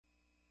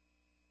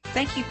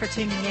Thank you for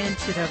tuning in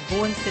to the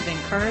Voice of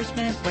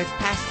Encouragement with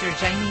Pastor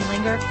Jamie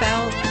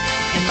Lingerfelt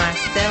and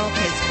myself,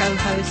 his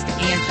co-host,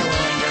 Angela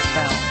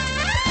Lingerfelt.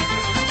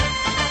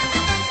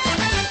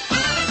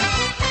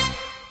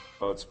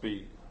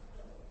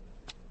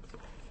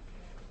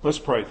 Let's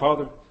pray.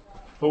 Father,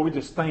 Lord, we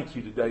just thank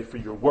you today for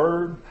your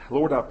word.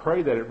 Lord, I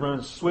pray that it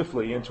runs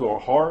swiftly into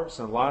our hearts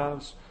and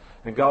lives.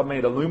 And God, may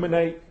it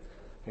illuminate.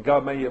 And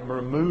God, may it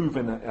remove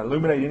and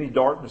illuminate any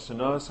darkness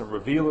in us and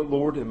reveal it,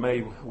 Lord. And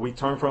may we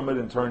turn from it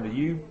and turn to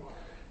you.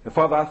 And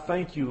Father, I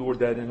thank you, Lord,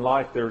 that in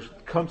life there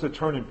comes a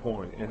turning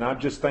point. And I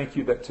just thank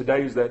you that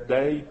today is that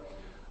day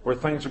where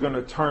things are going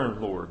to turn,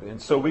 Lord.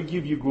 And so we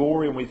give you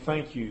glory and we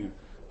thank you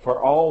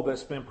for all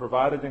that's been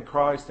provided in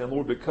Christ. And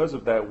Lord, because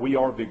of that, we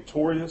are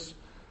victorious.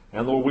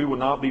 And Lord, we will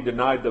not be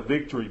denied the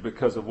victory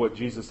because of what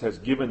Jesus has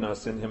given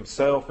us in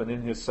himself and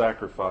in his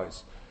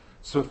sacrifice.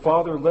 So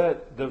Father,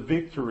 let the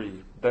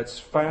victory that's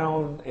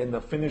found in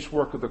the finished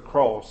work of the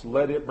cross,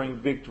 let it bring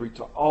victory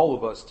to all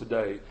of us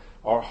today.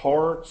 Our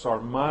hearts, our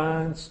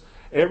minds,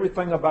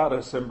 everything about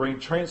us, and bring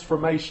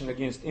transformation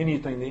against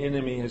anything the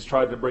enemy has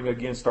tried to bring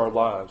against our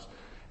lives.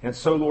 And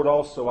so, Lord,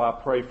 also I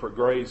pray for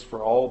grace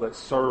for all that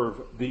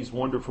serve these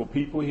wonderful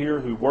people here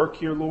who work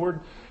here,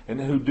 Lord,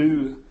 and who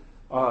do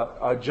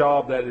a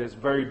job that is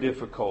very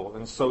difficult.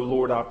 And so,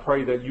 Lord, I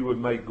pray that you would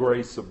make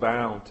grace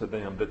abound to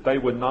them, that they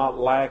would not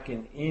lack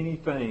in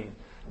anything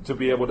to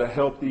be able to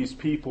help these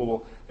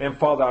people. And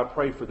Father, I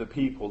pray for the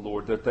people,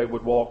 Lord, that they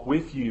would walk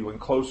with you and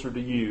closer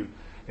to you.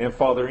 And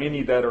Father,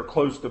 any that are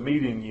close to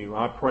meeting you,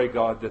 I pray,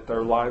 God, that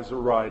their lives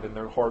are right and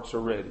their hearts are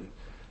ready.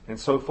 And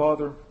so,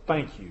 Father,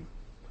 thank you.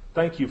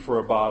 Thank you for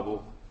a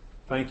Bible.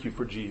 Thank you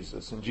for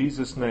Jesus. In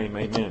Jesus' name,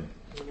 amen.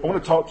 I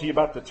want to talk to you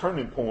about the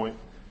turning point.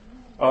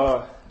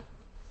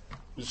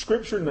 The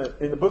scripture in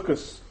the book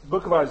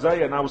of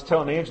Isaiah, and I was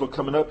telling Angela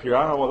coming up here,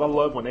 I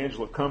love when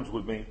Angela comes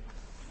with me.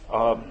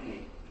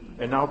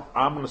 And I'm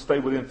going to stay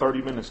within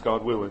 30 minutes,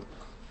 God willing.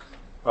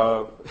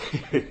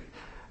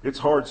 It's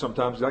hard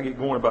sometimes. I get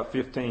going about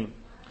 15.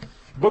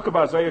 Book of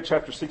Isaiah,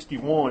 chapter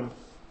 61.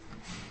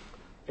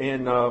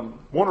 And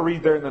want to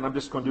read there, and then I'm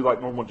just going to do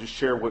like normal, just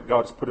share what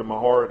God's put in my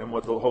heart and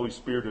what the Holy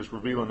Spirit is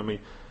revealing to me.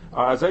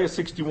 Isaiah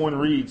 61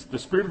 reads, "The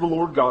Spirit of the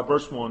Lord God,"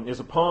 verse 1, "is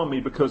upon me,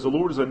 because the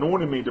Lord has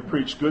anointed me to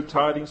preach good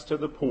tidings to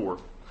the poor.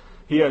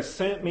 He has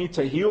sent me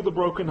to heal the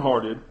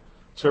brokenhearted,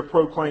 to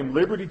proclaim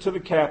liberty to the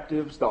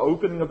captives, the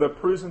opening of the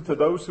prison to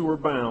those who are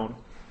bound,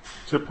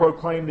 to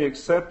proclaim the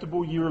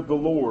acceptable year of the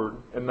Lord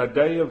and the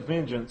day of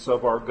vengeance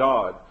of our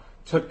God,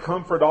 to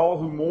comfort all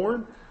who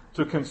mourn,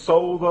 to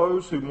console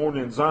those who mourn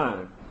in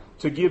Zion,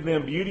 to give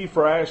them beauty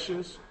for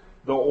ashes,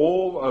 the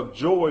oil of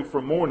joy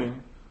for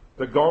mourning,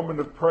 the garment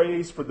of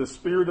praise for the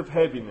spirit of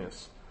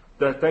heaviness,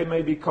 that they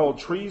may be called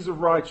trees of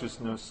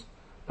righteousness,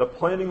 the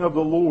planting of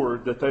the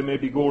Lord, that they may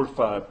be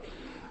glorified."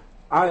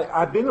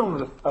 I've been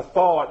on a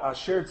thought. I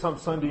shared some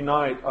Sunday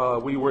night.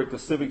 We were at the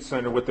Civic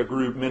Center with the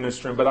group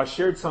ministering, but I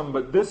shared some.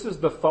 But this is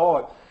the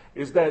thought: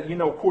 is that,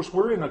 of course,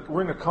 we're in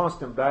a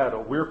constant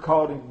battle. We're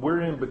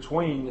in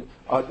between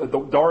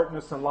the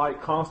darkness and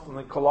light,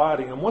 constantly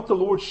colliding. And what the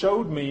Lord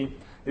showed me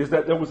is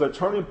that there was a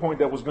turning point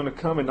that was going to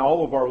come in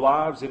all of our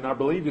lives, and I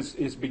believe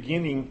is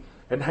beginning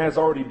and has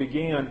already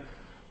began.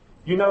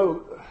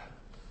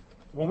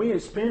 When we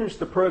experience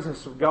the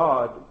presence of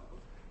God,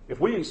 if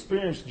we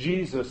experience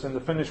Jesus and the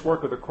finished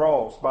work of the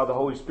cross by the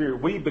Holy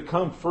Spirit, we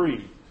become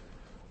free.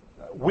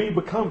 We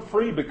become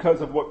free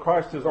because of what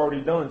Christ has already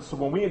done. So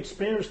when we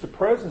experience the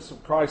presence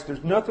of Christ,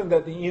 there's nothing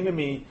that the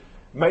enemy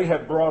may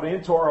have brought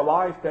into our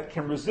life that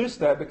can resist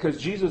that, because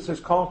Jesus has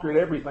conquered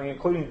everything,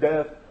 including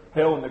death,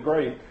 hell, and the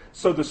grave.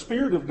 So the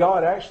Spirit of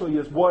God actually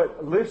is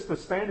what lifts the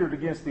standard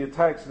against the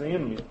attacks of the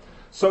enemy.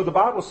 So the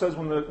Bible says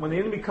when the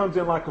enemy comes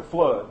in like a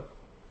flood,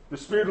 the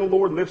Spirit of the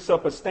Lord lifts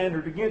up a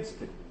standard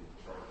against it.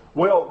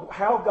 Well,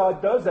 how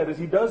God does that is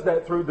He does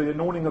that through the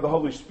anointing of the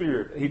Holy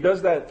Spirit. He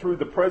does that through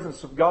the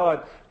presence of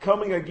God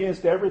coming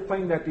against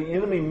everything that the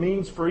enemy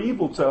means for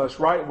evil to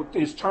us, right?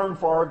 Is turned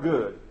for our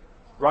good,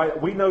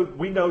 right? We know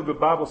the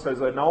Bible says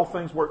that all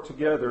things work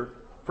together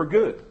for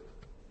good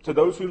to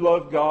those who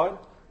love God,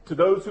 to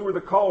those who are the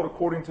called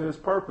according to His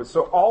purpose.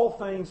 So all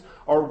things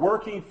are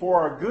working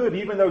for our good,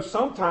 even though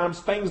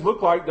sometimes things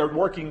look like they're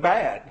working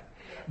bad.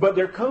 But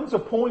there comes a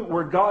point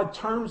where God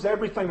turns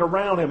everything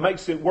around and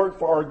makes it work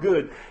for our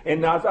good.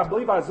 And I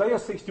believe Isaiah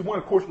 61,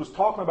 of course, was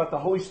talking about the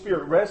Holy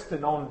Spirit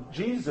resting on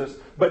Jesus,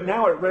 but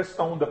now it rests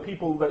on the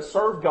people that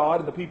serve God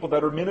and the people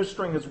that are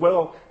ministering as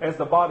well as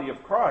the body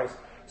of Christ.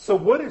 So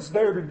what it's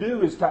there to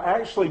do is to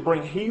actually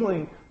bring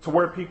healing to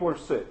where people are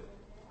sick.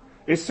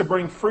 It's to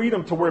bring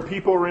freedom to where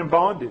people are in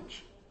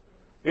bondage.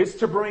 It's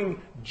to bring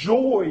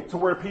joy to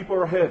where people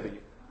are heavy.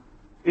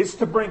 It's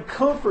to bring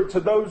comfort to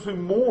those who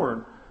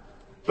mourn.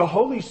 The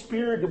Holy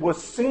Spirit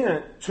was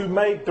sent to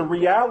make the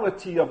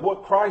reality of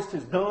what Christ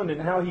has done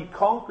and how He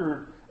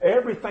conquered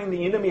everything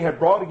the enemy had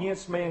brought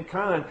against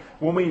mankind.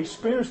 When we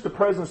experience the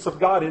presence of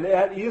God,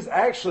 that is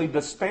actually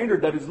the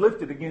standard that is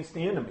lifted against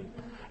the enemy.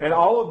 And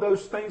all of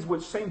those things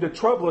which seem to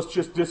trouble us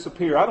just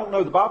disappear. I don't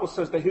know, the Bible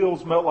says the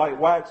hills melt like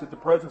wax at the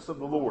presence of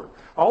the Lord.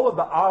 All of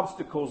the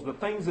obstacles, the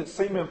things that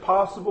seem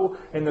impossible,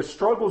 and the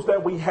struggles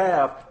that we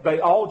have, they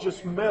all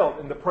just melt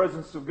in the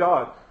presence of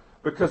God.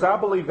 Because I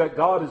believe that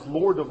God is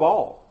Lord of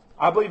all.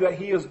 I believe that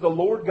He is the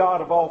Lord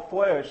God of all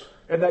flesh,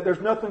 and that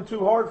there's nothing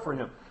too hard for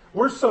Him.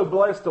 We're so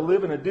blessed to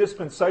live in a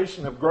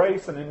dispensation of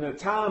grace and in a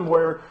time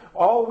where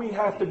all we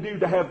have to do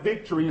to have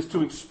victory is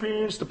to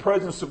experience the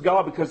presence of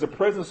God, because the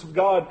presence of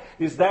God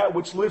is that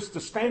which lifts the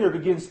standard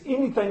against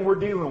anything we're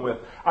dealing with.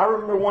 I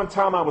remember one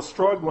time I was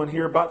struggling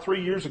here about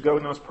 3 years ago,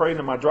 and I was praying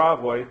in my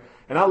driveway,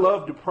 and I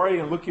love to pray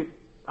and look at,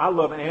 I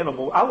love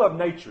animals. I love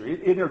nature.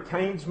 It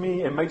entertains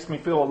me and makes me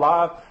feel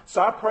alive.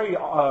 So I pray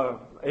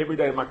every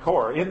day in my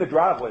car, in the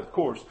driveway, of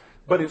course.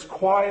 But it's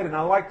quiet, and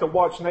I like to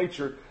watch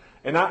nature.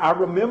 And I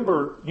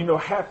remember,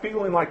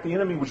 feeling like the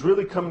enemy was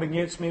really coming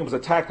against me and was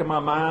attacking my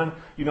mind.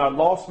 I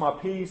lost my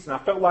peace, and I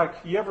felt like,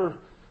 you ever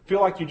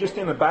feel like you're just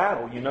in a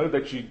battle,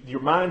 that your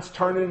mind's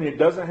turning and it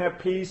doesn't have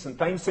peace, and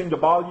things seem to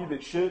bother you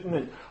that shouldn't,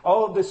 and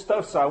all of this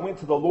stuff. So I went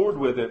to the Lord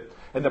with it,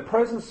 and the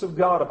presence of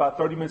God about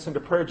 30 minutes into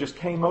prayer just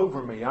came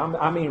over me.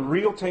 I mean,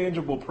 real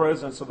tangible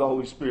presence of the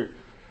Holy Spirit.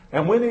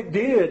 And when it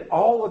did,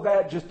 all of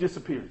that just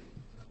disappeared.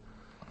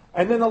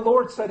 And then the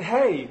Lord said,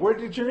 "Hey, where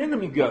did your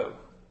enemy go?"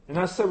 And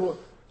I said, "Well,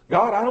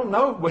 God, I don't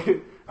know."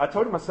 I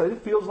told him, I said,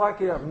 "It feels like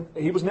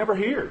he was never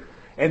here."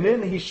 And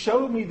then He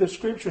showed me the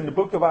scripture in the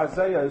book of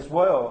Isaiah as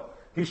well.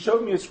 He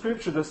showed me a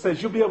scripture that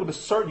says you'll be able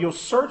to you'll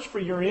search for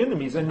your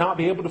enemies and not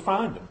be able to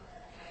find them.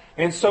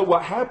 And so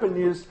what happened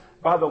is,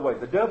 by the way,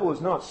 the devil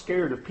is not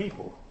scared of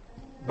people,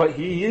 but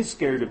he is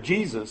scared of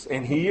Jesus,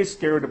 and he is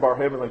scared of our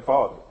Heavenly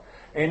Father.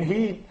 And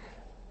he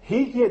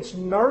gets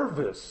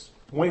nervous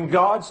when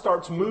God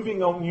starts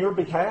moving on your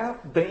behalf.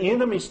 The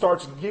enemy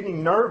starts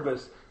getting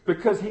nervous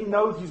because he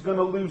knows he's going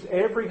to lose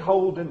every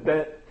hold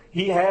that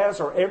he has,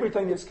 or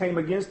everything that's came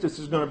against us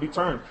is going to be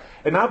turned.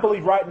 And I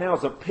believe right now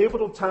is a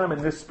pivotal time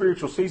in this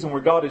spiritual season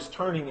where God is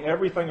turning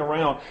everything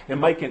around and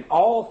making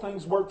all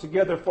things work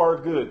together for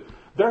our good.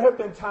 There have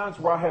been times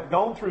where I have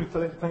gone through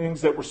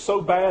things that were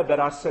so bad that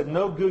I said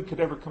no good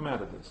could ever come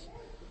out of this.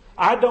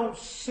 I don't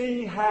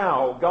see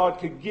how God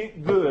could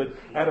get good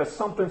out of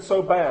something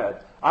so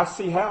bad. I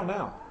see how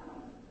now.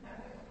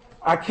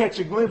 I catch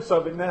a glimpse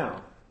of it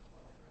now.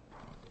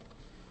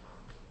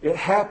 It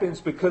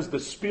happens because the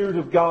Spirit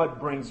of God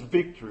brings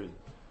victory.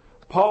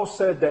 Paul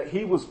said that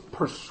he was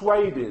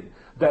persuaded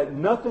that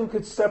nothing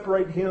could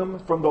separate him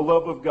from the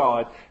love of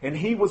God. And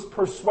he was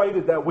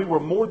persuaded that we were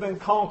more than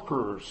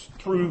conquerors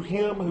through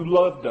Him who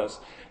loved us.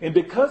 And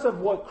because of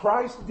what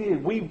Christ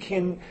did,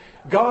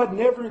 God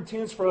never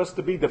intends for us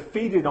to be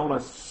defeated on a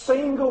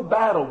single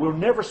battle. We're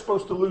never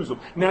supposed to lose them.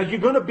 Now, you're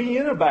going to be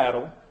in a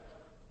battle.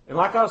 And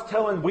like I was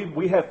telling,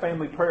 we had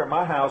family prayer at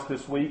my house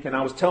this week, and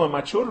I was telling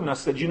my children, I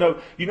said, you know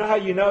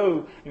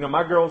how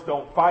my girls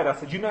don't fight. I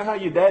said, you know how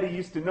your daddy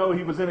used to know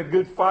he was in a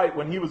good fight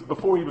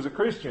before he was a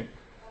Christian?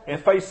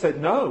 And Faith said,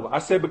 no. I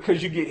said,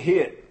 because you get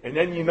hit, and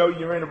then you know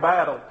you're in a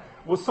battle.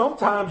 Well,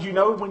 sometimes,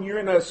 when you're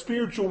in a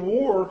spiritual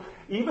war,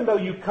 even though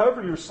you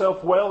cover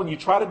yourself well and you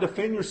try to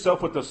defend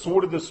yourself with the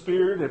sword of the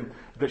Spirit and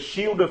the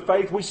shield of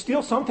faith, we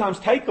still sometimes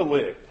take a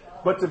lick.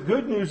 But the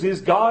good news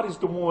is God is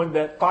the one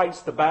that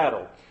fights the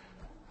battle.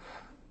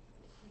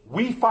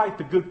 We fight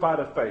the good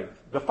fight of faith.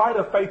 The fight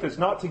of faith is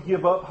not to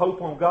give up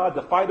hope on God.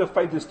 The fight of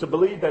faith is to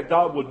believe that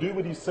God will do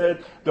what He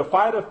said. The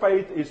fight of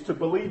faith is to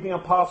believe the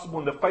impossible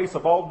in the face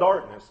of all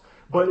darkness.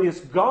 But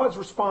it's God's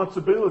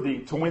responsibility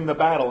to win the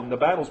battle, and the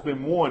battle's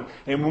been won.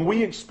 And when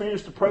we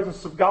experience the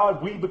presence of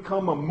God, we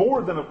become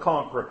more than a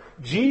conqueror.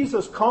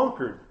 Jesus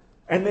conquered,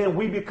 and then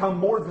we become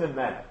more than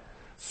that.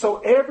 So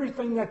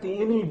everything that the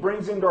enemy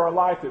brings into our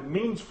life, it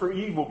means for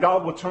evil,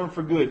 God will turn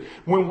for good.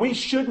 When we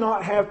should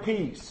not have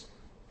peace,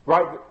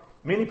 right?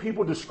 Many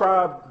people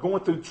describe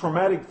going through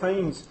traumatic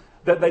things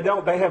that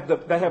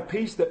they have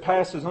peace that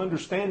passes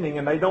understanding,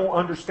 and they don't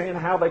understand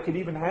how they could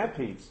even have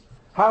peace.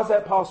 How is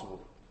that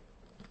possible?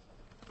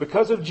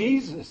 Because of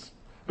Jesus.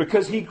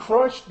 Because He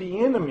crushed the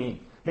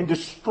enemy and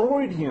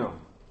destroyed him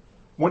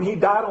when He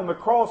died on the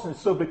cross. And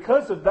so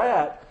because of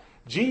that,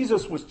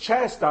 Jesus was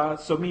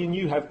chastised so me and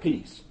you have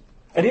peace.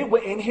 And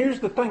here's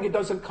the thing, it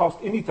doesn't cost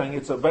anything.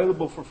 It's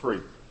available for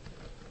free.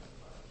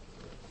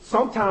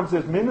 Sometimes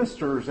as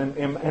ministers and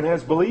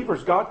as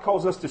believers, God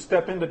calls us to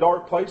step into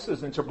dark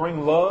places and to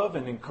bring love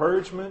and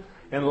encouragement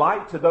and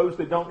light to those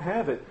that don't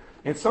have it.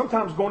 And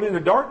sometimes going into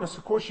darkness,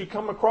 of course, you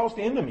come across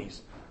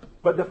enemies.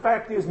 But the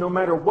fact is, no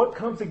matter what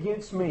comes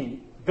against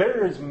me,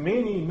 there is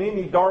many,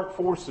 many dark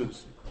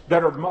forces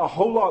that are a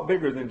whole lot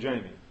bigger than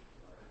Jamie.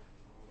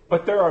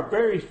 But there are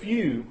very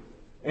few,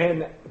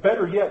 and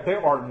better yet,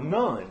 there are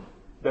none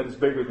that is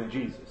bigger than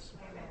Jesus.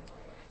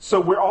 So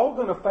we're all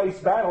going to face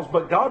battles,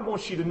 but God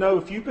wants you to know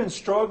if you've been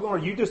struggling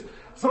or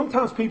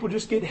sometimes people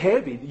just get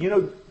heavy.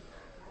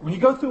 When you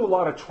go through a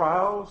lot of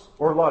trials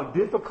or a lot of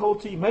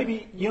difficulty,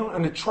 maybe,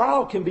 and a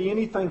trial can be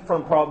anything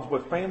from problems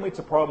with family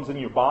to problems in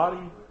your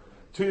body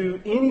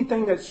to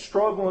anything that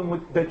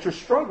you're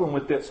struggling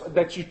with this,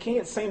 that you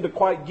can't seem to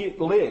quite get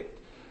licked.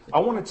 I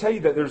want to tell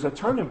you that there's a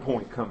turning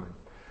point coming.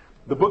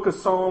 The book of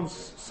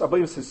Psalms, I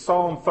believe it says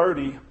Psalm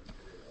 30,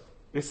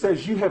 it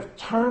says, you have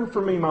turned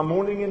for me my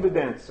mourning into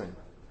dancing,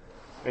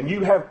 and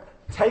you have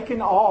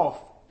taken off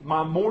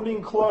my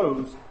mourning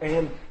clothes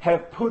and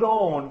have put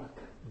on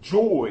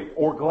joy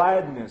or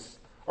gladness,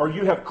 or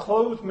you have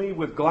clothed me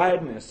with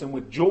gladness and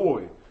with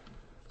joy.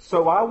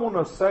 So I want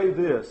to say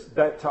this,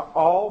 that to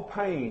all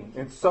pain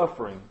and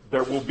suffering,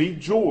 there will be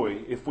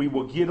joy if we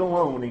will get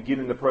alone and get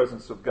in the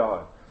presence of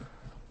God.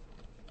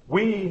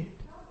 We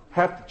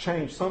have to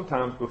change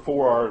sometimes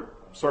before our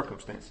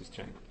circumstances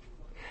change.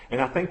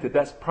 And I think that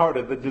that's part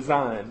of the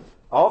design.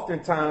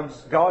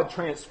 Oftentimes, God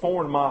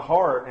transformed my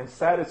heart and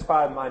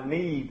satisfied my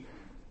need.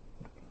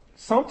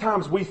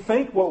 Sometimes we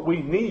think what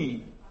we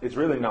need is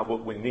really not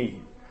what we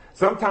need.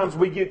 Sometimes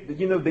we get,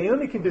 the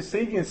enemy can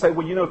deceive you and say,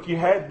 well, if you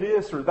had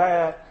this or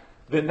that,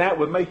 then that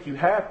would make you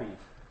happy.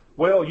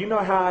 Well, you know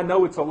how I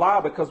know it's a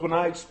lie? Because when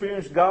I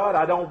experience God,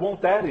 I don't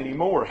want that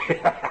anymore.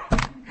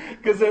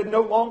 Because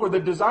no longer, the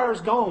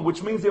desire's gone,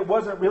 which means it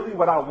wasn't really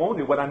what I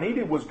wanted. What I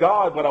needed was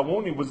God. What I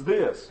wanted was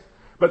this.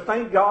 But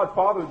thank God,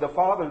 the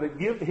Father,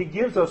 that He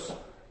gives us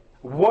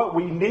what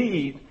we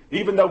need,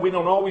 even though we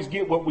don't always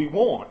get what we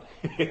want.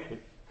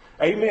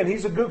 Amen.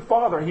 He's a good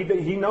Father.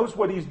 He knows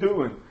what He's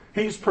doing.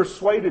 He's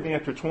persuaded me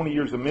after 20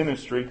 years of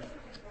ministry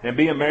and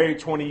being married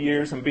 20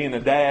 years and being a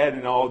dad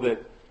and all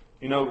that,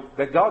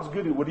 that God's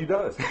good at what He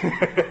does.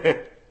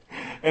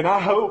 And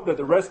I hope that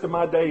the rest of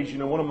my days,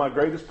 one of my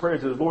greatest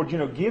prayers is, Lord,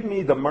 give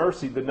me the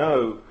mercy to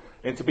know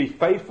and to be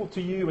faithful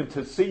to You and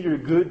to see Your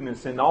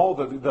goodness and all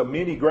the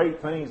many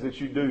great things that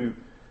You do.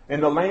 In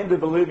the land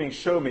of the living,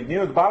 show me.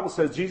 The Bible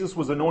says Jesus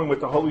was anointed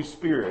with the Holy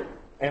Spirit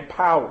and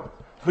power,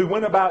 who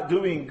went about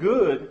doing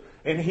good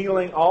and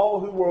healing all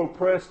who were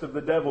oppressed of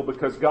the devil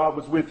because God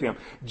was with Him.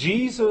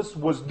 Jesus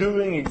was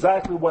doing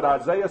exactly what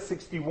Isaiah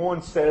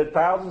 61 said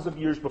thousands of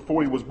years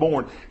before He was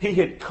born. He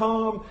had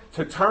come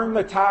to turn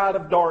the tide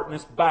of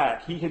darkness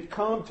back. He had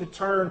come to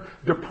turn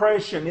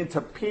depression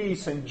into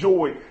peace and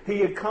joy. He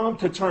had come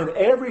to turn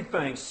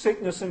everything,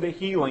 sickness into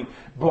healing,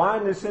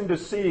 blindness into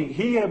seeing.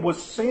 He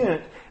was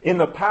sent in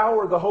the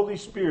power of the Holy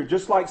Spirit,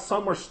 just like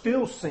some are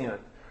still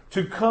sent,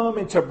 to come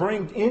and to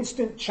bring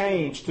instant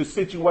change to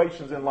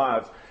situations in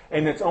lives.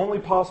 And it's only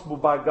possible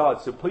by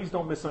God. So please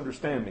don't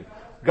misunderstand me.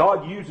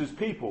 God uses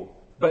people,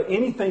 but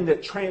anything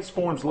that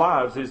transforms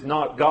lives is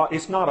not God.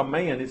 It's not a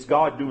man. It's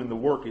God doing the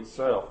work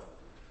itself.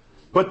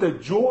 But the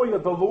joy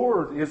of the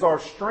Lord is our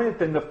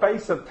strength in the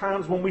face of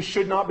times when we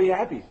should not be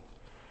happy.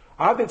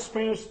 I've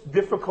experienced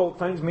difficult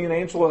things. Me and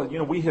Angela,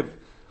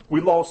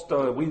 we lost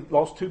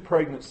 2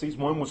 pregnancies.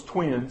 One was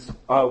twins,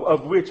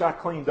 of which I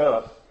cleaned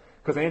up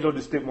because Angela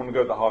just didn't want to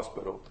go to the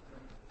hospital.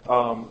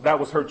 That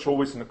was her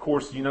choice, and of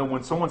course,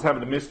 when someone's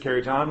having a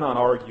miscarriage, I'm not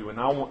arguing.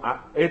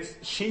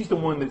 She's the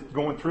one that's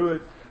going through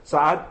it, so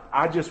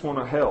I just want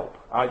to help.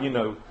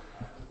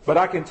 But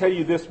I can tell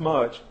you this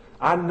much: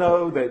 I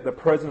know that the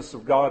presence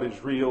of God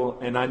is real,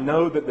 and I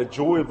know that the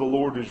joy of the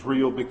Lord is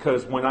real.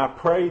 Because when I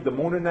prayed the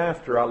morning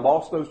after I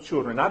lost those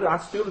children, I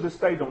still to this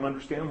day don't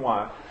understand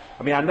why.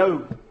 I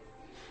know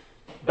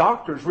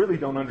doctors really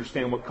don't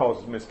understand what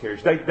causes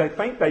miscarriage. They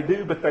think they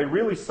do, but they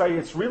really say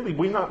it's really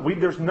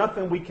there's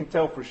nothing we can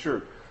tell for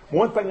sure.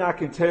 One thing I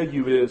can tell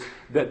you is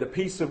that the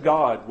peace of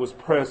God was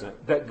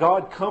present. That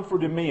God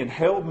comforted me and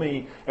held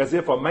me as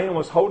if a man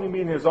was holding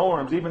me in His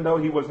arms, even though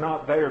He was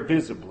not there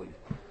visibly.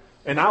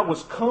 And I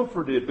was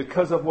comforted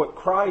because of what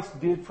Christ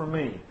did for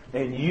me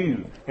and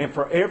you and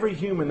for every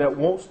human that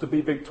wants to be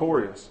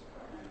victorious.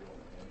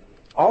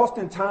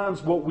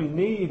 Oftentimes what we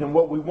need and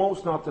what we want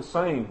is not the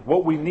same.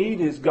 What we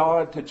need is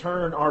God to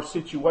turn our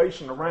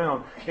situation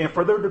around and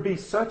for there to be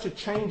such a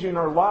change in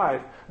our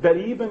life that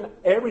even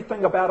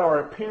everything about our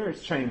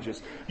appearance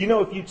changes.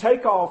 If you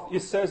take off,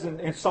 it says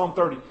in Psalm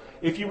 30,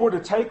 if you were to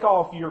take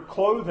off your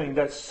clothing,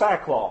 that's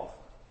sackcloth.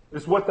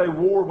 It's what they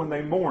wore when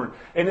they mourned.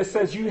 And it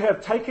says, you have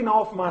taken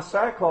off my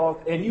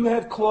sackcloth and you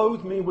have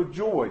clothed me with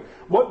joy.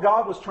 What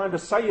God was trying to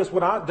say is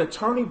the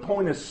turning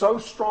point is so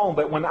strong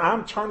that when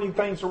I'm turning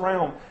things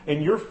around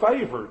in your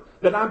favor,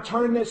 that I'm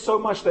turning it so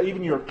much that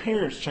even your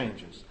appearance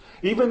changes.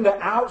 Even the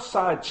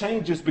outside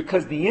changes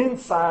because the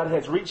inside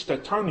has reached a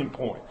turning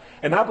point.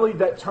 And I believe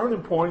that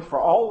turning point for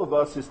all of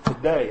us is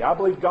today. I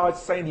believe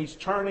God's saying He's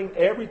turning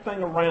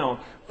everything around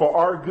for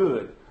our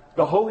good.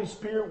 The Holy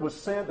Spirit was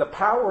sent, the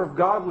power of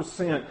God was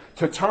sent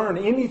to turn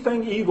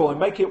anything evil and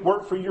make it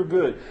work for your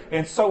good.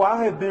 And so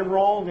I have been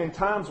wrong in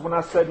times when I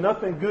said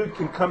nothing good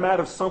can come out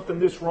of something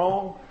this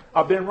wrong.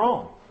 I've been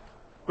wrong.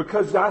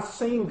 Because I've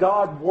seen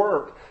God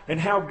work and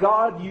how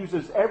God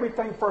uses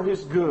everything for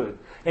His good.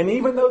 And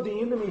even though the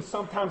enemy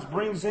sometimes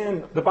brings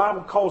in, the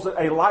Bible calls it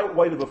a light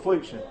weight of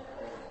affliction.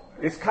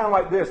 It's kind of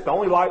like this. The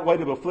only light weight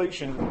of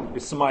affliction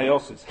is somebody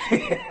else's.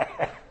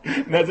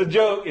 That's a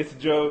joke. It's a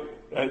joke.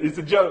 It's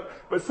a joke.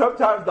 But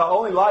sometimes the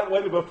only light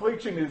weight of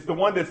affliction is the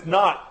one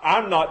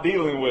I'm not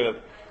dealing with.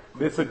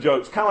 It's a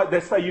joke. It's kind of like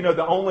they say, you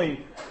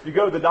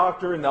go to the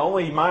doctor and the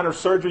only minor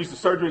surgeries,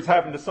 the surgeries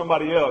happen to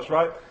somebody else,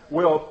 right?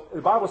 Well,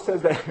 the Bible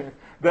says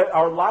that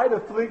our light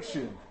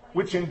affliction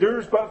which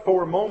endures but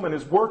for a moment,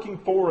 is working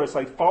for us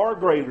a far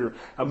greater,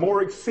 a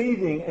more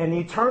exceeding and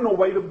eternal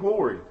weight of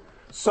glory.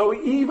 So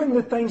even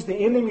the things the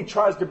enemy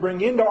tries to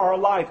bring into our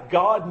life,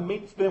 God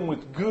meets them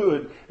with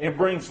good and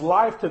brings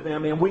life to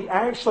them. And we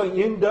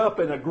actually end up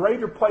in a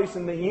greater place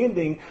in the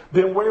ending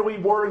than where we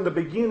were in the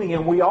beginning.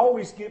 And we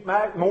always get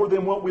back more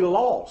than what we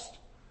lost.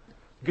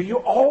 Because you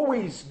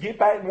always get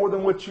back more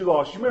than what you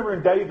lost. You remember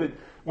in David,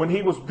 when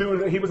he was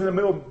in the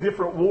middle of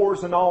different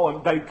wars and all,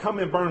 and they'd come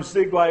and burn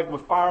Ziklag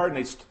with fire, and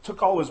they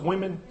took all his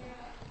women,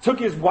 took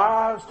his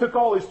wives, took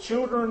all his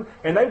children,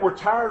 and they were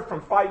tired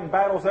from fighting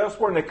battles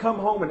elsewhere, and they come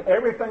home and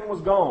everything was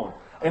gone.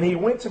 And he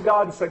went to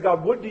God and said,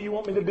 God, what do you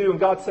want me to do? And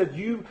God said,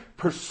 you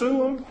pursue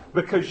them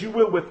because you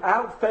will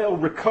without fail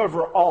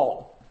recover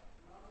all.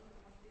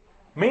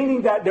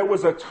 Meaning that there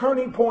was a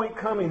turning point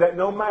coming, that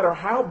no matter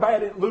how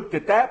bad it looked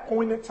at that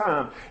point in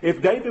time,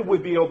 if David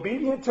would be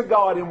obedient to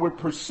God and would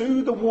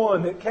pursue the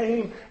one that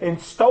came and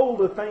stole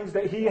the things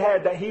that he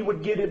had, that he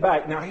would get it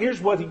back. Now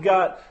here's what he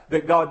got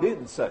that God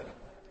didn't say.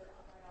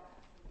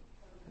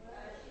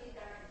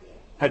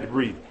 Had to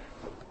breathe.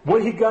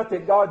 What he got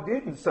that God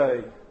didn't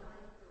say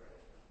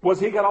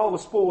was he got all the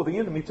spoil of the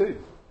enemy too.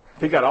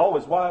 He got all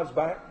his wives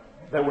back.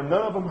 There were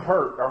none of them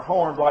hurt or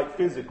harmed like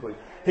physically.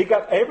 He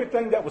got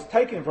everything that was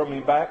taken from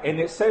him back, and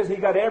it says he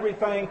got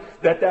everything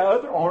that the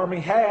other army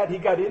had, he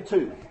got it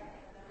too.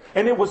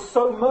 And it was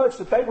so much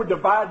that they were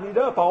dividing it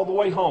up all the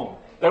way home.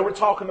 They were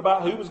talking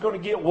about who was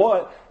going to get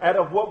what out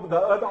of what the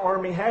other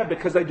army had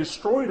because they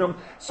destroyed them.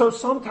 So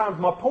sometimes,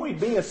 my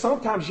point being,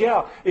 sometimes,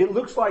 it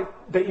looks like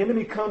the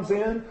enemy comes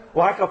in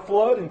like a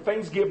flood and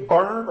things get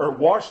burned or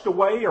washed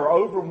away or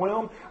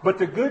overwhelmed. But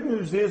the good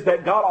news is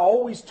that God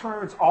always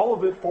turns all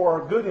of it for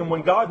our good. And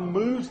when God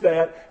moves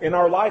that in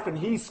our life and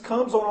He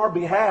comes on our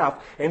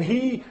behalf and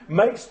He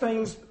makes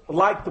things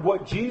like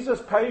what Jesus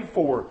paid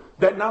for,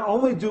 that not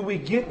only do we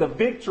get the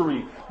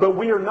victory, but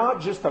we are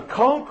not just a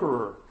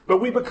conqueror, but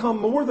we become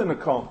more than a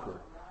conqueror.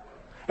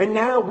 And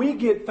now we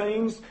get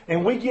things,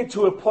 and we get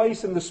to a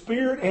place in the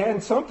Spirit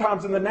and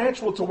sometimes in the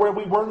natural to where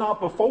we were not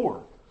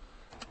before.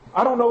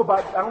 I don't know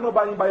about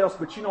anybody else,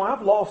 but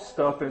I've lost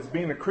stuff as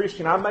being a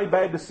Christian. I made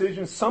bad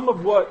decisions. Some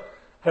of what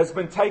has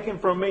been taken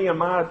from me in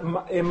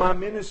my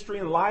ministry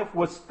and life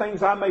was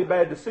things I made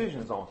bad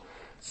decisions on.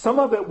 Some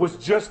of it was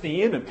just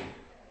the enemy.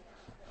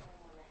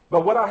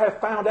 But what I have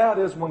found out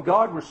is when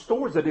God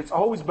restores it, it's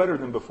always better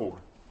than before.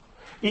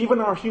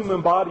 Even our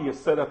human body is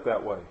set up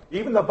that way.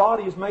 Even the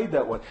body is made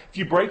that way. If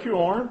you break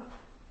your arm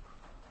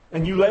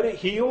and you let it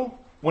heal,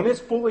 when it's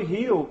fully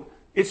healed,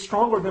 it's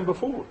stronger than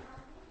before.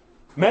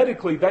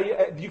 Medically,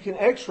 you can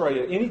x-ray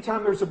it.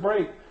 Anytime there's a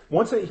break,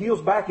 once it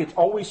heals back, it's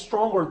always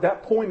stronger.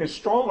 That point is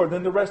stronger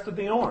than the rest of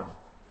the arm.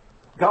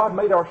 God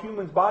made our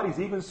human bodies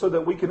even so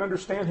that we can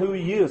understand who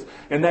He is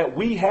and that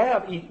we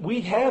have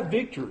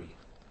victory.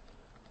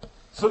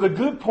 So the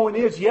good point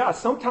is,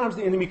 sometimes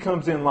the enemy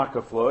comes in like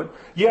a flood.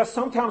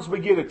 Sometimes we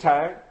get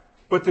attacked.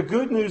 But the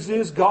good news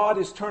is God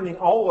is turning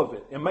all of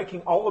it and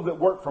making all of it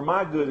work for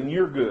my good and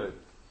your good.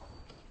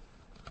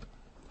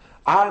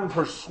 I'm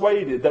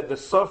persuaded that the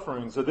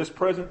sufferings of this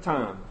present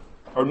time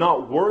are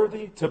not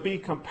worthy to be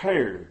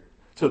compared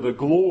to the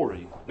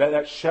glory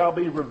that shall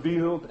be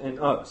revealed in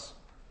us.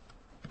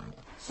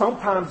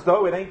 Sometimes,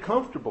 though, it ain't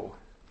comfortable.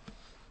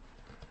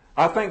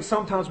 I think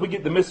sometimes we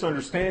get the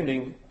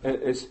misunderstanding,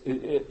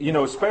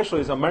 especially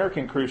as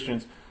American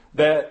Christians,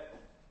 that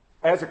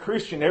as a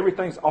Christian,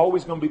 everything's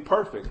always going to be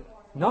perfect.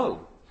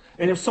 No.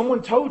 And if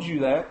someone told you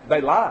that,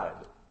 they lied.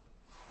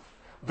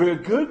 The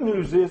good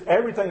news is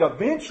everything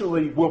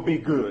eventually will be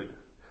good.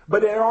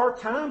 But there are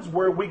times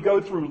where we go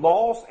through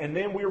loss and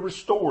then we're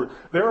restored.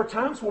 There are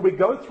times where we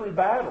go through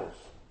battles.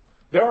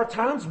 There are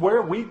times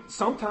where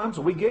sometimes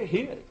we get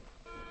hit.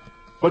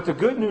 But the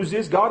good news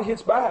is God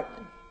hits back.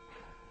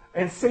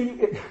 And see,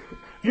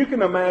 you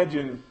can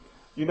imagine,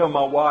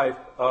 my wife,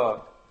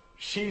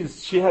 she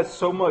has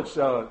so much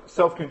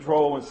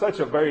self-control and such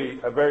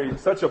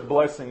a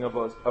blessing of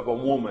a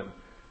woman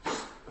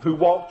who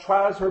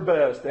tries her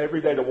best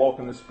every day to walk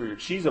in the Spirit.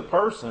 She's a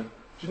person,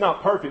 she's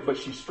not perfect, but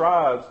she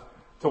strives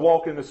to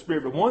walk in the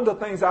Spirit. But one of the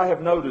things I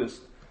have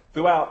noticed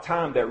throughout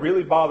time that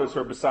really bothers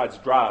her besides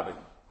driving,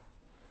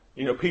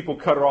 people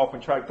cut her off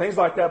in traffic, things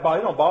like that, but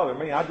it don't bother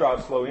me. I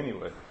drive slow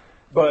anyway.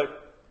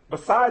 But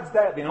besides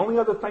that, the only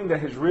other thing that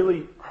has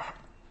really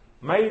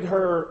made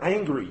her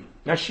angry,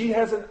 now she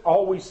hasn't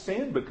always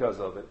sinned because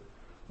of it,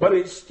 but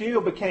it still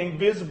became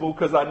visible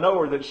because I know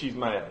her that she's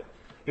mad,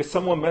 is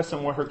someone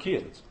messing with her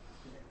kids.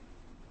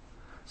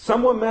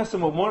 Someone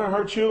messing with one of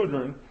her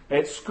children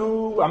at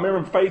school. I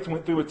remember Faith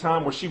went through a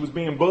time where she was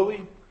being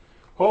bullied.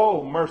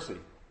 Oh, mercy.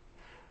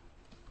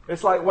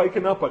 It's like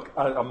waking up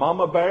a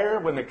mama bear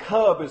when the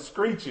cub is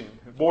screeching.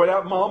 Boy,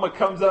 that mama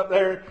comes up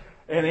there.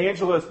 And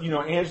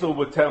Angela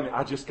would tell me,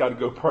 I just got to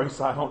go pray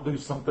so I don't do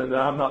something that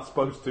I'm not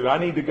supposed to. I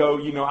need to go,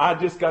 I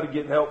just got to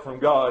get help from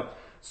God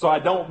so I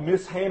don't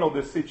mishandle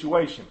this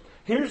situation.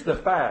 Here's the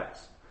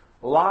facts.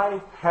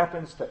 Life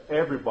happens to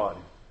everybody.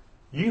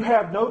 You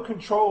have no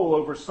control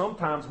over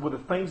sometimes with the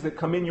things that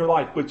come in your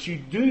life, but you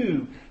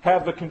do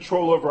have the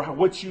control over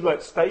what you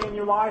let stay in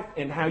your life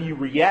and how you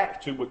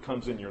react to what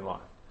comes in your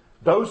life.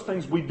 Those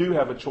things we do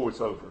have a choice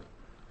over.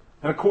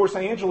 And of course,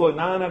 Angela,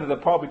 9 out of the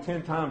probably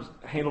 10 times,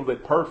 handled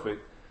it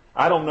perfect.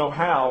 I don't know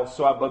how,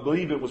 so I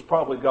believe it was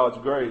probably God's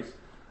grace.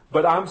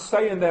 But I'm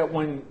saying that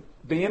when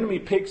the enemy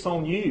picks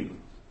on you,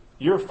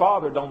 your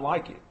father don't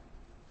like it.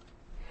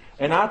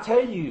 And I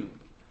tell you,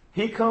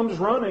 he comes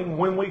running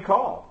when we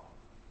call.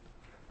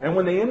 And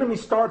when the enemy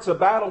starts a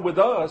battle with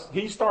us,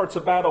 he starts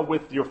a battle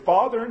with your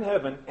Father in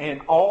heaven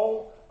and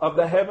all of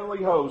the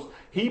heavenly host.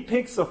 He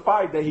picks a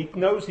fight that he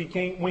knows he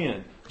can't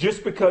win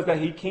just because that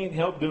he can't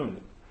help doing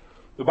it.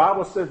 The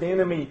Bible says the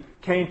enemy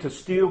came to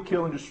steal,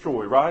 kill, and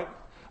destroy, right?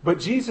 But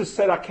Jesus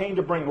said, I came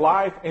to bring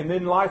life and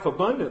then life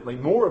abundantly,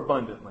 more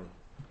abundantly.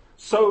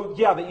 So,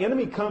 yeah, the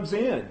enemy comes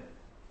in.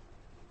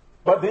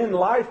 But then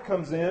life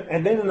comes in,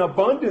 and then an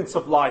abundance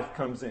of life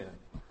comes in.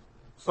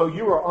 So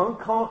you are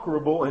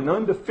unconquerable and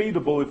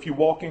undefeatable if you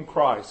walk in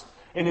Christ.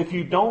 And if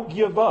you don't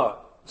give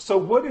up. So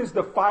what is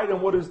the fight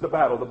and what is the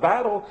battle? The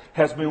battle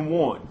has been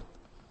won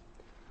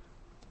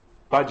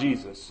by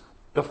Jesus.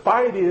 The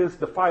fight is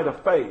the fight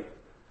of faith.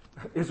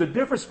 There's a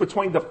difference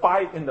between the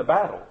fight and the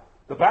battle.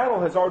 The battle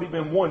has already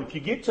been won. If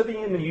you get to the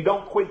end and you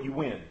don't quit, you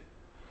win.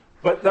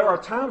 But there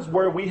are times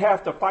where we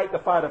have to fight the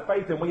fight of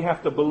faith and we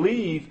have to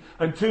believe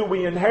until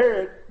we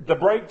inherit the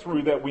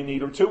breakthrough that we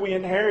need, or until we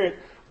inherit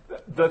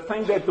the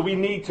thing that we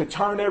need to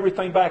turn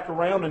everything back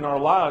around in our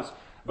lives.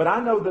 But I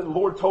know that the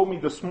Lord told me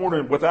this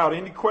morning without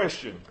any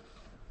question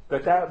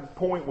that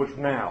point was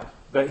now.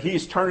 That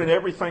He's turning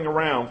everything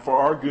around for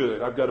our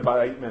good. I've got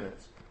about 8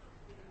 minutes.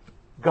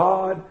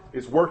 God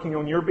is working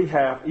on your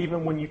behalf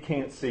even when you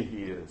can't see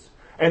He is.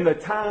 And the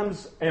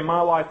times in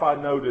my life I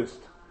noticed,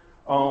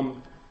 I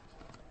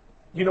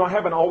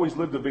haven't always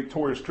lived a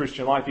victorious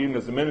Christian life even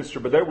as a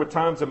minister, but there were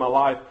times in my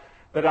life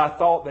that I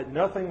thought that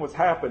nothing was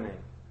happening.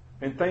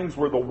 And things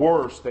were the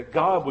worst, that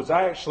God was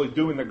actually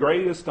doing the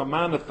greatest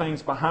amount of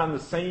things behind the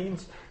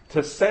scenes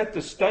to set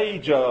the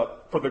stage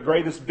up for the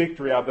greatest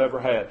victory I've ever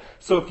had.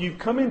 So if you've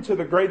come into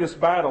the greatest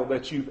battle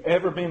that you've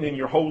ever been in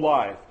your whole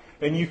life,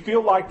 and you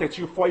feel like that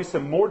you're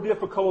facing more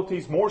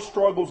difficulties, more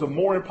struggles, and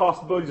more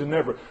impossibilities than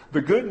ever,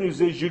 the good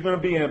news is you're going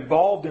to be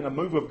involved in a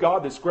move of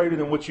God that's greater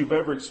than what you've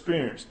ever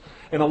experienced.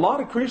 And a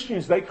lot of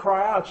Christians, they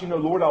cry out,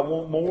 Lord, I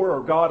want more,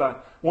 or God, I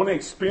want to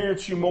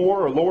experience you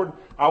more, or Lord,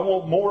 I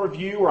want more of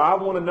you, or I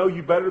want to know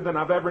you better than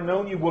I've ever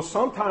known you. Well,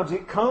 sometimes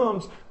it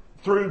comes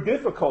through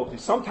difficulty.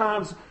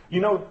 Sometimes,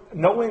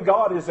 knowing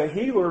God is a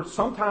healer,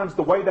 sometimes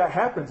the way that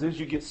happens is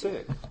you get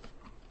sick.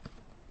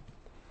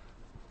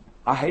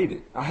 I hate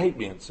it. I hate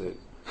being sick.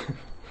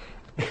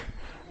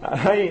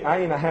 I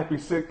ain't a happy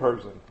sick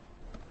person.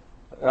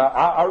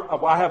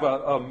 I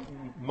have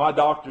my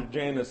doctor,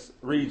 Janice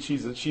Reed.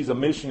 She's a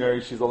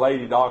missionary. She's a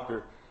lady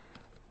doctor.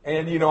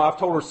 And, I've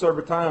told her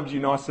several times,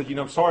 I said,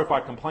 I'm sorry if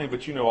I complain,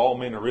 but all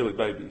men are really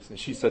babies. And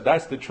she said,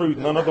 that's the truth.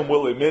 None of them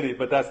will admit it,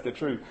 but that's the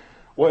truth.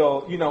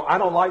 Well, I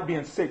don't like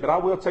being sick, but I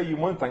will tell you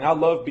one thing. I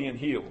love being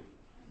healed.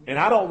 And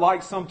I don't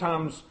like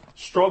sometimes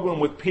struggling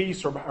with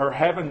peace or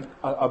having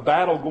a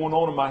battle going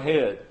on in my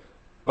head.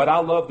 But I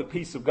love the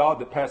peace of God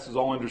that passes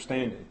all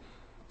understanding.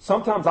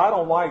 Sometimes I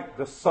don't like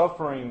the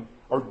suffering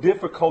or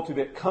difficulty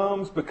that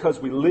comes because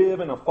we live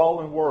in a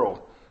fallen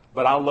world.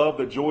 But I love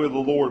the joy of the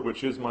Lord,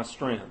 which is my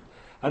strength.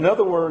 In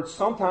other words,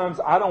 sometimes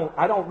I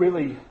don't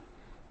really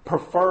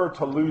prefer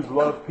to lose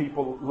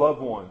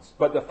loved ones.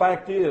 But the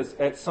fact is,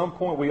 at some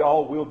point we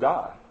all will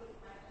die.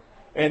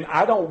 And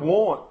I don't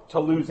want to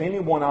lose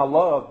anyone I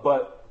love,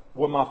 but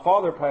when my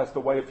father passed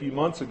away a few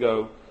months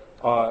ago,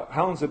 how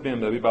long's it been,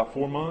 maybe about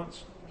 4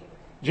 months?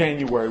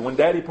 January. When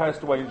Daddy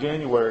passed away in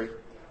January, it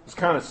was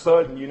kind of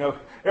sudden,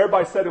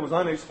 Everybody said it was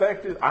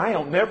unexpected. I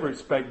don't never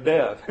expect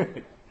death.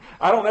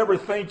 I don't ever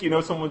think,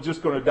 someone's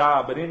just going to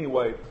die. But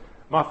anyway,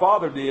 my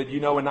father did,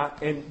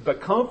 and the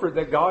comfort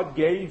that God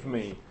gave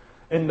me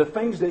and the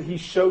things that He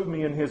showed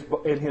me in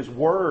His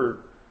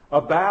Word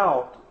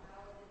about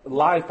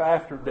life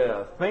after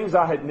death, things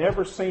I had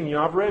never seen.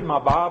 I've read my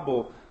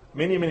Bible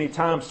many, many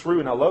times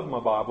through, and I love my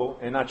Bible,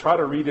 and I try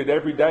to read it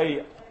every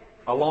day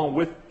along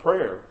with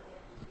prayer.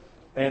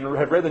 And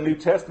have read the New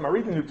Testament. I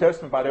read the New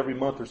Testament about every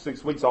month or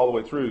 6 weeks all the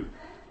way through.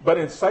 But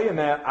in saying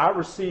that, I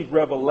received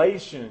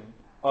revelation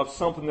of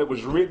something that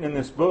was written in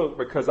this book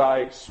because I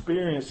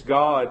experienced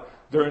God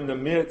during the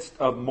midst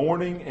of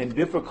mourning and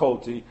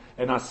difficulty,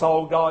 and I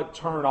saw God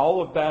turn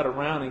all of that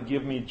around and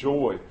give me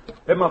joy.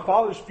 At my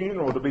father's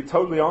funeral, to be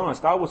totally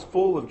honest, I was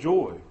full of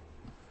joy.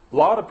 A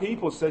lot of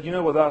people said,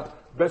 the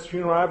best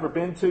funeral I've ever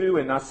been to,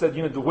 and I said,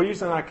 the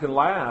reason I can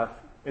laugh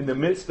in the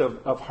midst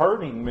of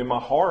hurting in my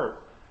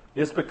heart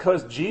is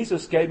because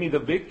Jesus gave me the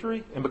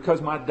victory and because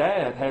my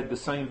dad had the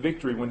same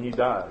victory when he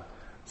died.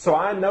 So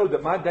I know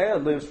that my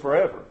dad lives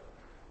forever.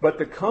 But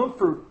the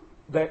comfort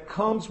that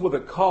comes with a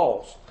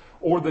cost,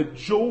 or the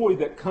joy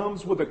that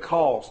comes with a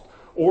cost,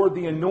 or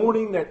the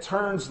anointing that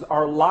turns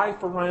our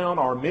life around,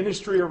 our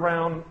ministry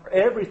around,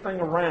 everything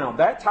around,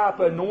 that type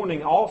of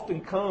anointing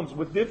often comes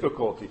with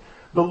difficulty.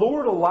 The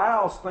Lord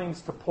allows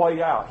things to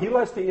play out. He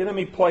lets the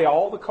enemy play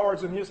all the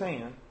cards in his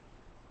hand,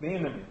 the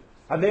enemy.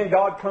 And then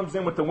God comes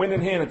in with the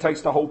winning hand and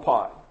takes the whole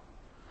pot.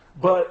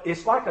 But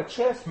it's like a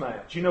chess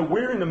match.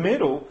 We're in the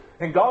middle,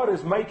 and God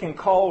is making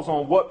calls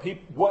on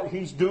what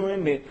He's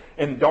doing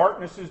and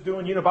darkness is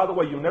doing. By the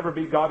way, you'll never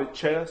beat God at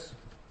chess,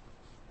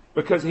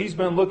 because He's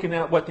been looking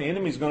at what the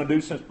enemy's going to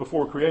do since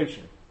before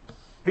creation.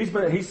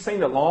 He's seen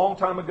it a long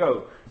time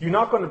ago. You're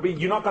not going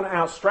to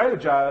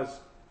out-strategize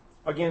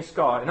against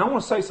God. And I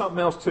want to say something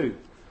else too.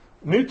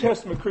 New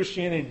Testament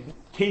Christianity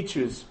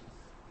teaches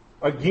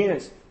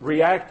against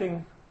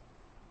reacting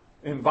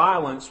in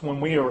violence when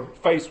we are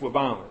faced with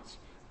violence.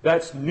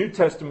 That's New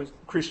Testament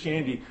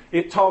Christianity.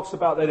 It talks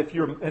about that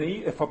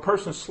if a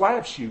person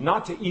slaps you,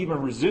 not to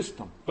even resist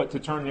them, but to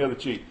turn the other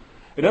cheek.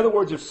 In other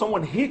words, if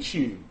someone hits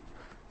you,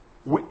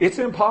 it's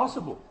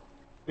impossible.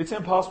 It's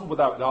impossible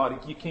without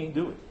God. You can't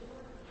do it.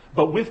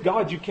 But with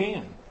God, you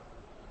can.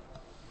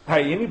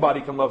 Hey,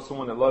 anybody can love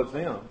someone that loves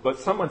them. But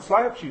someone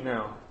slaps you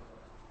now,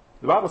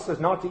 the Bible says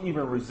not to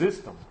even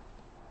resist them.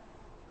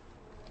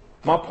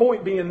 My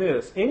point being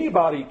this: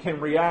 anybody can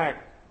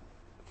react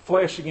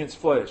flesh against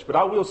flesh. But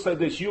I will say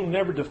this: you'll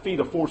never defeat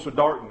a force of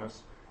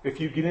darkness if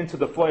you get into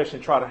the flesh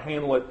and try to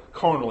handle it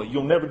carnally.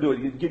 You'll never do it.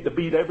 You get the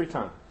beat every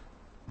time.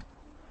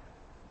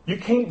 You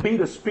can't beat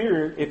a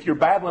spirit if you're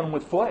battling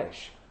with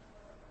flesh.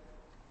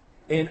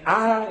 And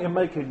I am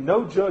making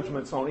no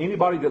judgments on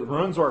anybody that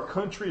runs our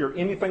country or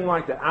anything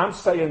like that. I'm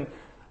saying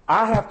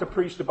I have to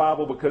preach the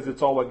Bible because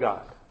it's all I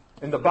got.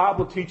 And the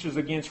Bible teaches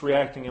against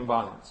reacting in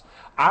violence.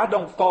 I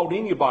don't fault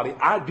anybody.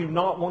 I do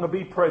not want to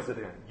be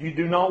president. You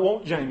do not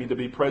want Jamie to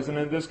be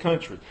president of this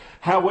country.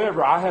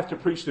 However, I have to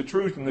preach the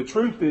truth. And the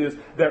truth is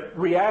that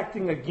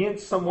reacting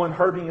against someone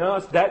hurting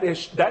us,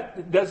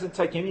 that doesn't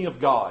take any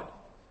of God.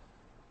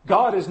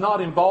 God is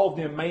not involved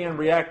in man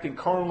reacting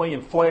carnally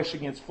and flesh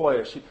against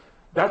flesh.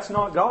 That's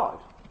not God.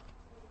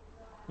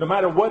 No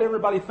matter what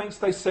everybody thinks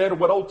they said or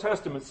what Old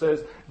Testament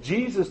says,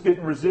 Jesus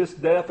didn't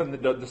resist death, and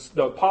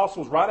the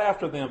apostles right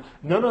after them,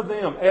 none of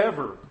them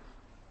ever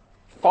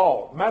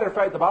fought. Matter of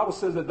fact, the Bible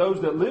says that those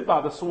that live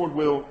by the sword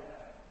will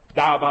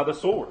die by the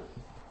sword.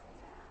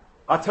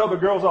 I tell the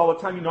girls all the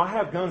time, I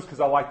have guns because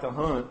I like to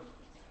hunt.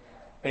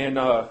 And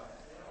I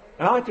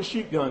like to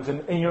shoot guns.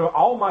 And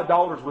all my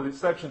daughters, with the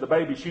exception of the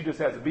baby, she just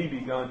has a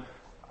BB gun.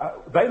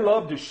 They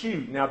love to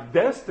shoot. Now,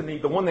 Destiny,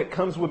 the one that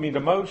comes with me the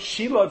most,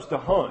 she loves to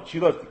hunt. She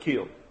loves to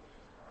kill.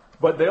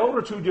 But the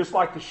older two just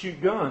like to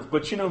shoot guns.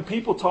 But,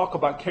 people talk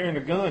about carrying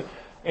a gun.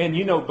 And,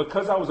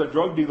 because I was a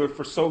drug dealer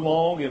for so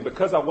long, and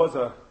because I was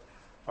a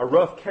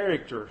rough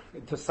character,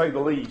 to say the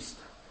least,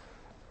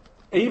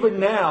 even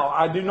now,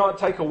 I do not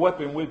take a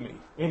weapon with me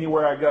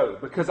anywhere I go,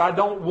 because I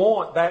don't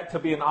want that to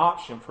be an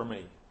option for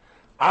me.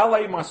 I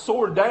lay my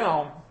sword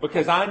down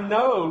because I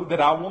know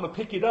that I want to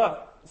pick it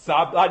up. So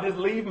I just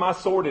leave my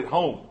sword at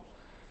home.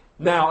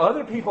 Now,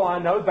 other people I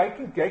know,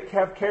 they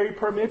have carry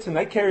permits and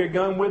they carry a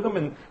gun with them,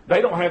 and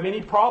they don't have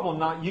any problem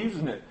not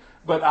using it.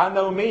 But I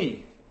know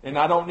me, and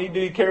I don't need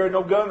to carry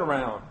no gun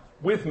around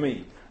with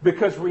me,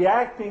 because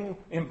reacting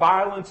in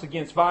violence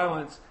against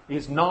violence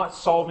is not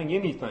solving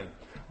anything.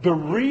 The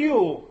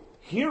real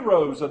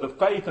heroes of the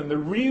faith and the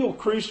real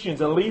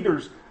Christians and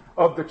leaders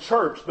of the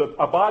church,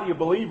 a body of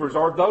believers,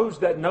 are those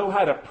that know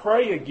how to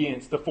pray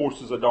against the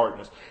forces of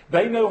darkness.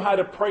 They know how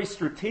to pray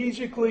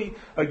strategically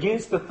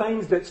against the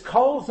things that's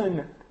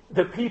causing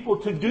the people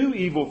to do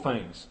evil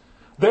things.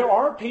 There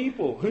are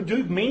people who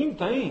do mean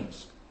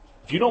things.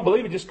 If you don't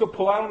believe it, just go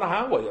pull out on the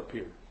highway up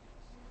here.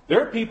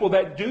 There are people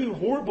that do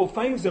horrible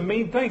things and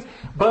mean things.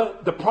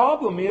 But the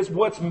problem is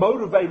what's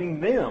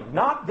motivating them,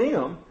 not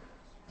them.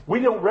 We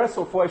don't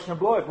wrestle flesh and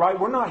blood, right?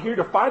 We're not here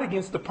to fight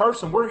against the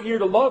person. We're here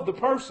to love the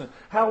person.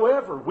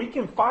 However, we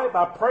can fight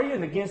by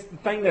praying against the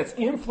thing that's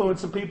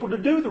influencing people to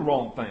do the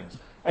wrong things.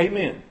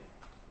 Amen.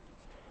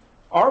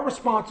 Our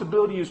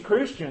responsibility as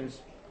Christians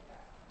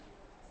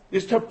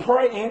is to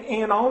pray,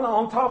 and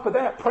on top of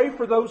that, pray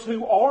for those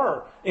who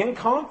are in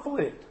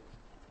conflict.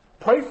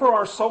 Pray for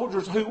our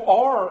soldiers who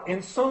are,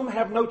 and some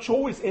have no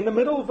choice, in the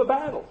middle of a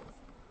battle.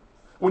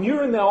 When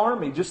you're in the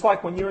army, just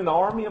like when you're in the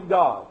army of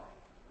God,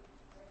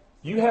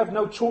 you have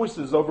no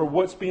choices over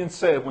what's being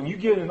said. When you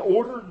get an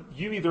order,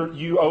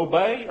 you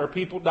obey or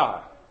people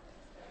die.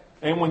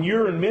 And when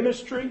you're in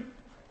ministry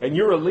and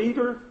you're a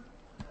leader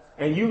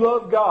and you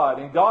love God,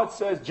 and God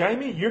says,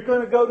 Jamie, you're going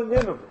to go to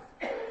Nineveh.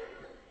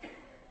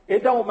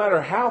 It don't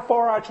matter how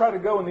far I try to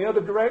go in the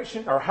other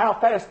direction or how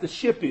fast the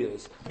ship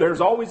is.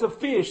 There's always a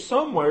fish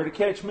somewhere to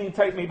catch me and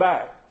take me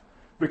back,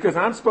 because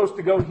I'm supposed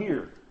to go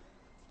here.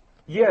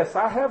 Yes,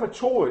 I have a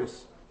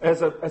choice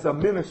as a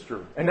minister,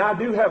 and I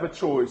do have a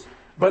choice.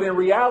 But in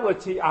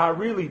reality, I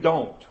really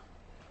don't.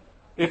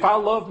 If I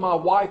love my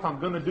wife,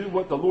 I'm going to do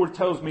what the Lord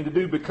tells me to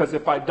do, because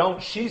if I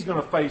don't, she's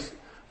going to face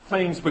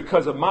things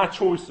because of my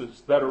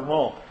choices that are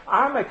wrong.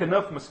 I make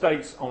enough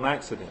mistakes on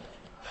accident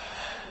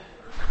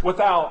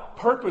without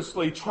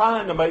purposely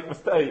trying to make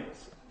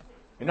mistakes.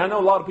 And I know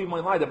a lot of people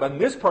ain't like that, but in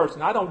this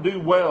person, I don't do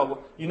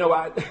well.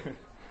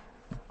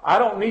 I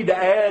don't need to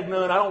add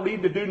none. I don't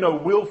need to do no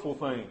willful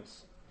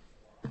things.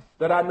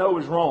 that I know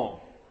is wrong.